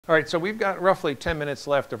All right, so we've got roughly 10 minutes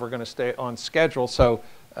left if we're going to stay on schedule. So,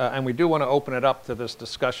 and we do want to open it up to this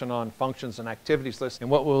discussion on functions and activities list. And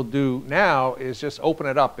what we'll do now is just open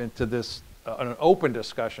it up into this an open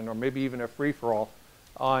discussion, or maybe even a free-for-all,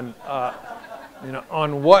 on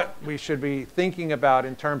on what we should be thinking about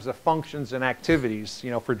in terms of functions and activities,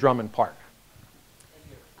 for Drummond Park.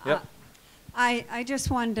 Yep. I just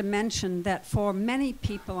wanted to mention that for many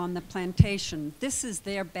people on the plantation, this is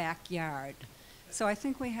their backyard. So I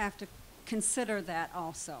think we have to consider that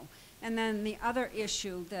also. And then the other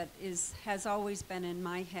issue that has always been in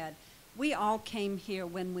my head, we all came here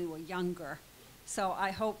when we were younger. So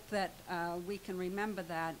I hope that we can remember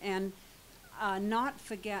that and not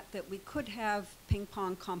forget that we could have ping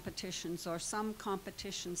pong competitions or some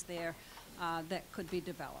competitions there that could be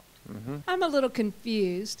developed. Mm-hmm. I'm a little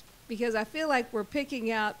confused because I feel like we're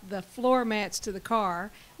picking out the floor mats to the car.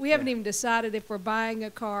 We haven't even decided if we're buying a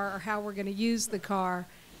car or how we're going to use the car.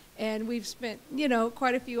 And we've spent,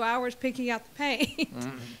 quite a few hours picking out the paint.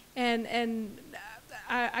 Mm-hmm. And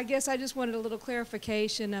I guess I just wanted a little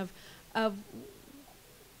clarification of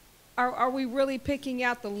are we really picking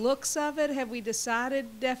out the looks of it? Have we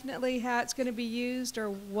decided definitely how it's going to be used or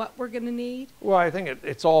what we're going to need? Well, I think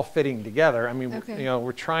it's all fitting together. I mean, okay.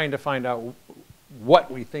 We're trying to find out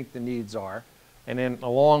what we think the needs are, and then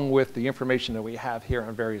along with the information that we have here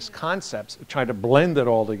on various concepts, trying to blend it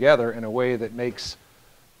all together in a way that makes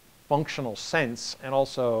functional sense and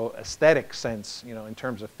also aesthetic sense, in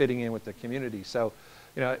terms of fitting in with the community. So,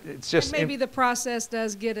 it's just... And maybe the process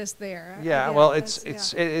does get us there. Yeah, well,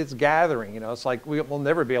 it's gathering, it's like we'll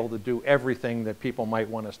never be able to do everything that people might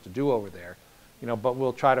want us to do over there, but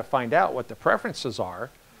we'll try to find out what the preferences are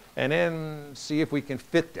and then see if we can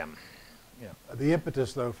fit them. The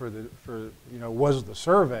impetus, though, was the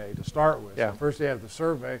survey to start with. Yeah. So first you have the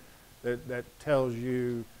survey that tells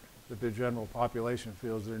you that the general population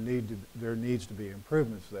feels there needs to be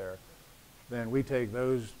improvements there. Then we take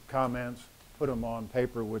those comments, put them on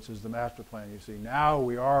paper, which is the master plan you see. Now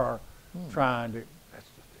we are trying to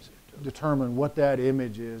determine what that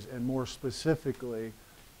image is, and more specifically,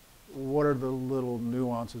 what are the little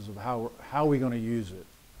nuances of how are we going to use it?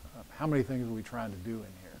 How many things are we trying to do in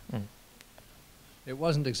here? Mm. It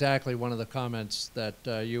wasn't exactly one of the comments that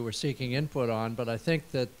you were seeking input on, but I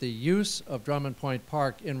think that the use of Drummond Point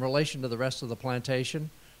Park in relation to the rest of the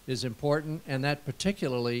plantation is important, and that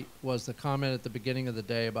particularly was the comment at the beginning of the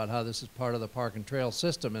day about how this is part of the park and trail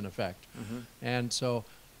system in effect. Mm-hmm. And so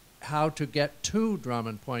how to get to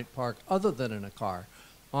Drummond Point Park other than in a car,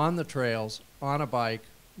 on the trails, on a bike,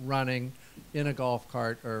 running, in a golf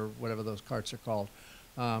cart, or whatever those carts are called.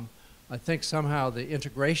 I think somehow the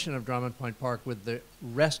integration of Drummond Point Park with the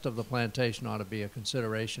rest of the plantation ought to be a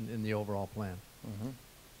consideration in the overall plan. Mm-hmm.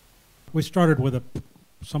 We started with a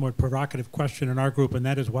somewhat provocative question in our group, and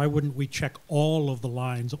that is, why wouldn't we check all of the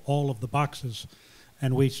lines, all of the boxes?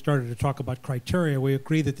 And we started to talk about criteria. We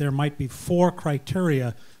agree that there might be 4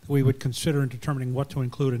 criteria that we would consider in determining what to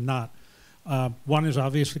include and not. One is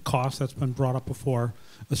obviously cost. That's been brought up before.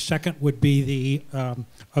 The second would be the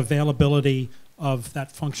availability of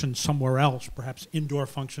that function somewhere else. Perhaps indoor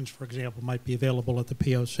functions, for example, might be available at the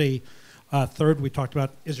POC. Third, we talked about,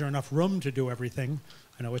 is there enough room to do everything?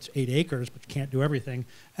 I know it's 8 acres, but you can't do everything.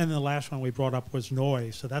 And the last one we brought up was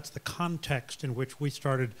noise. So that's the context in which we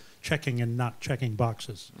started checking and not checking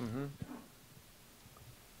boxes. Mm-hmm.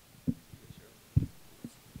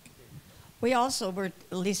 We also were,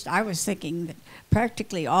 at least I was thinking, that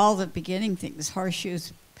practically all the beginning things,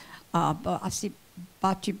 horseshoes, bocce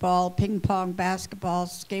ball, ping pong, basketball,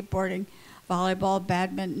 skateboarding, volleyball,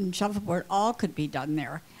 badminton, shuffleboard, all could be done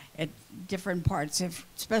there at different parts.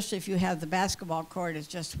 Especially if you have the basketball court is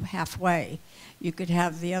just halfway, you could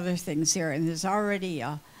have the other things here. And there's already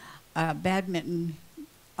a badminton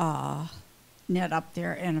net up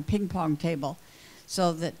there and a ping pong table,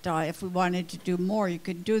 so that if we wanted to do more, you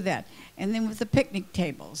could do that. And then with the picnic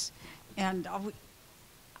tables, and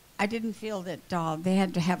I didn't feel that they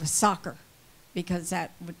had to have a soccer, because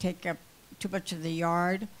that would take up too much of the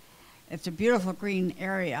yard. It's a beautiful green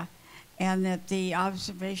area. And that the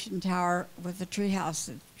observation tower with the tree house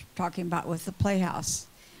that you're talking about with the playhouse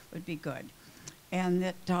would be good. And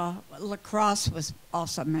that lacrosse was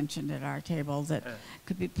also mentioned at our table, that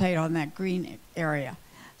could be played on that green area,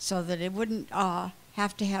 so that it wouldn't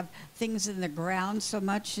have to have things in the ground so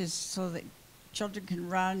much, as so that children can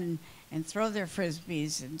run and throw their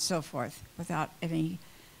frisbees and so forth without any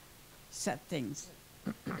set things.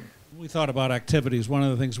 We thought about activities. One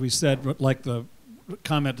of the things we said, like the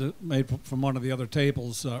comment made from one of the other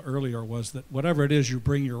tables earlier, was that whatever it is, you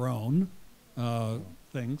bring your own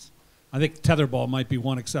things. I think tetherball might be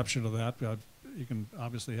one exception to that. you can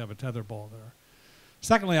obviously have a tetherball there.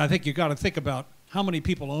 Secondly, I think you got to think about how many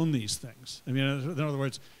people own these things. I mean, in other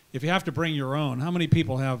words, if you have to bring your own, how many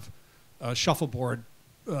people have shuffleboard,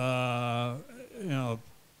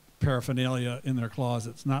 paraphernalia in their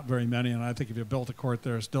closets? Not very many, and I think if you built a court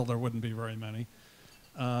there, still there wouldn't be very many.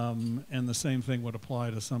 And the same thing would apply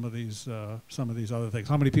to some of these other things.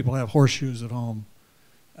 How many people have horseshoes at home?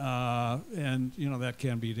 And that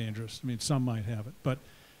can be dangerous. I mean, some might have it,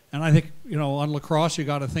 and I think on lacrosse you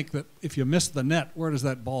got to think that if you miss the net, where does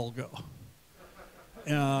that ball go?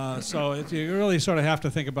 So you really sort of have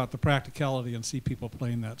to think about the practicality and see people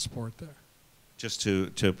playing that sport there. Just to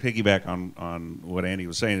piggyback on what Andy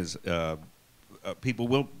was saying is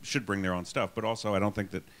people should bring their own stuff, but also I don't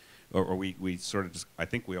think that, or we sort of just, I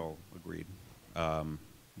think we all agreed, heck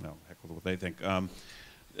with what they think,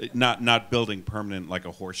 not building permanent like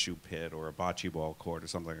a horseshoe pit or a bocce ball court or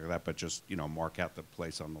something like that, but just mark out the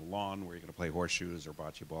place on the lawn where you're going to play horseshoes or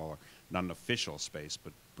bocce ball, or not an official space,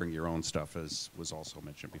 but bring your own stuff, as was also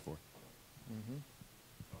mentioned before.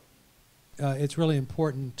 It's really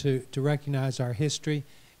important to recognize our history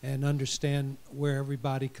and understand where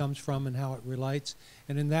everybody comes from and how it relates.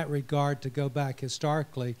 And in that regard, to go back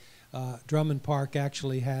historically, Drummond Park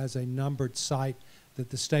actually has a numbered site that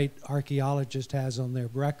the state archaeologist has on their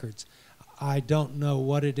records. I don't know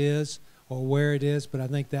what it is or where it is, but I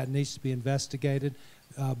think that needs to be investigated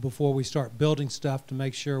before we start building stuff, to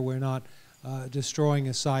make sure we're not destroying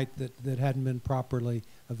a site that hadn't been properly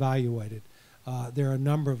evaluated. There are a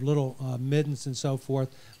number of little middens and so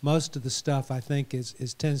forth. Most of the stuff, I think,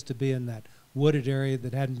 tends to be in that wooded area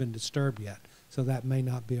that hadn't been disturbed yet, so that may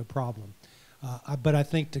not be a problem. But I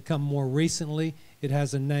think to come more recently, it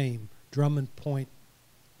has a name, Drummond Point.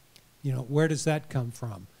 Where does that come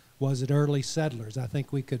from? Was it early settlers? I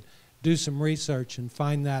think we could do some research and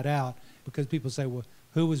find that out, because people say, well,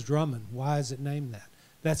 who was Drummond? Why is it named that?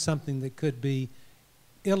 That's something that could be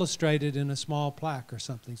illustrated in a small plaque or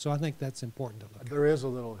something. So I think that's important to look at. There is a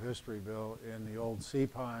little history, Bill, in the old Sea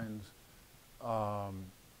Pines.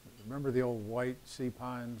 Remember the old White Sea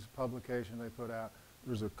Pines publication they put out?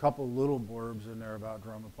 There's a couple little blurbs in there about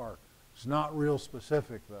Drummond Park. It's not real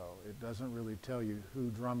specific, though. It doesn't really tell you who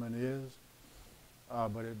Drummond is,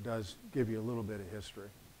 but it does give you a little bit of history.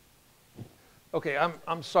 Okay,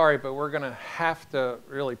 I'm sorry, but we're going to have to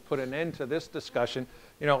really put an end to this discussion.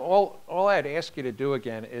 All I'd ask you to do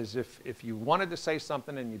again is if you wanted to say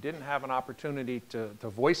something and you didn't have an opportunity to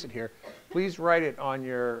voice it here, please write it on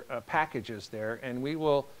your packages there, and we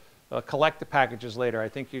will collect the packages later. I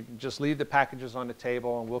think you just leave the packages on the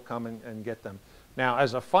table and we'll come and get them. Now,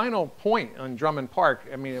 as a final point on Drummond Park,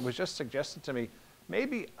 I mean, it was just suggested to me,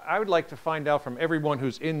 maybe I would like to find out from everyone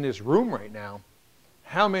who's in this room right now,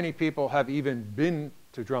 how many people have even been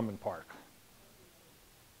to Drummond Park?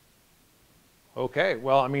 Okay,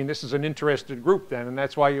 well, I mean, this is an interested group then, and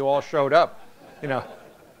that's why you all showed up,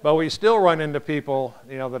 But we still run into people,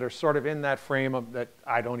 that are sort of in that frame of that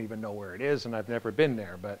I don't even know where it is and I've never been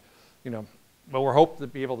there, but we're hoping to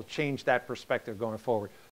be able to change that perspective going forward.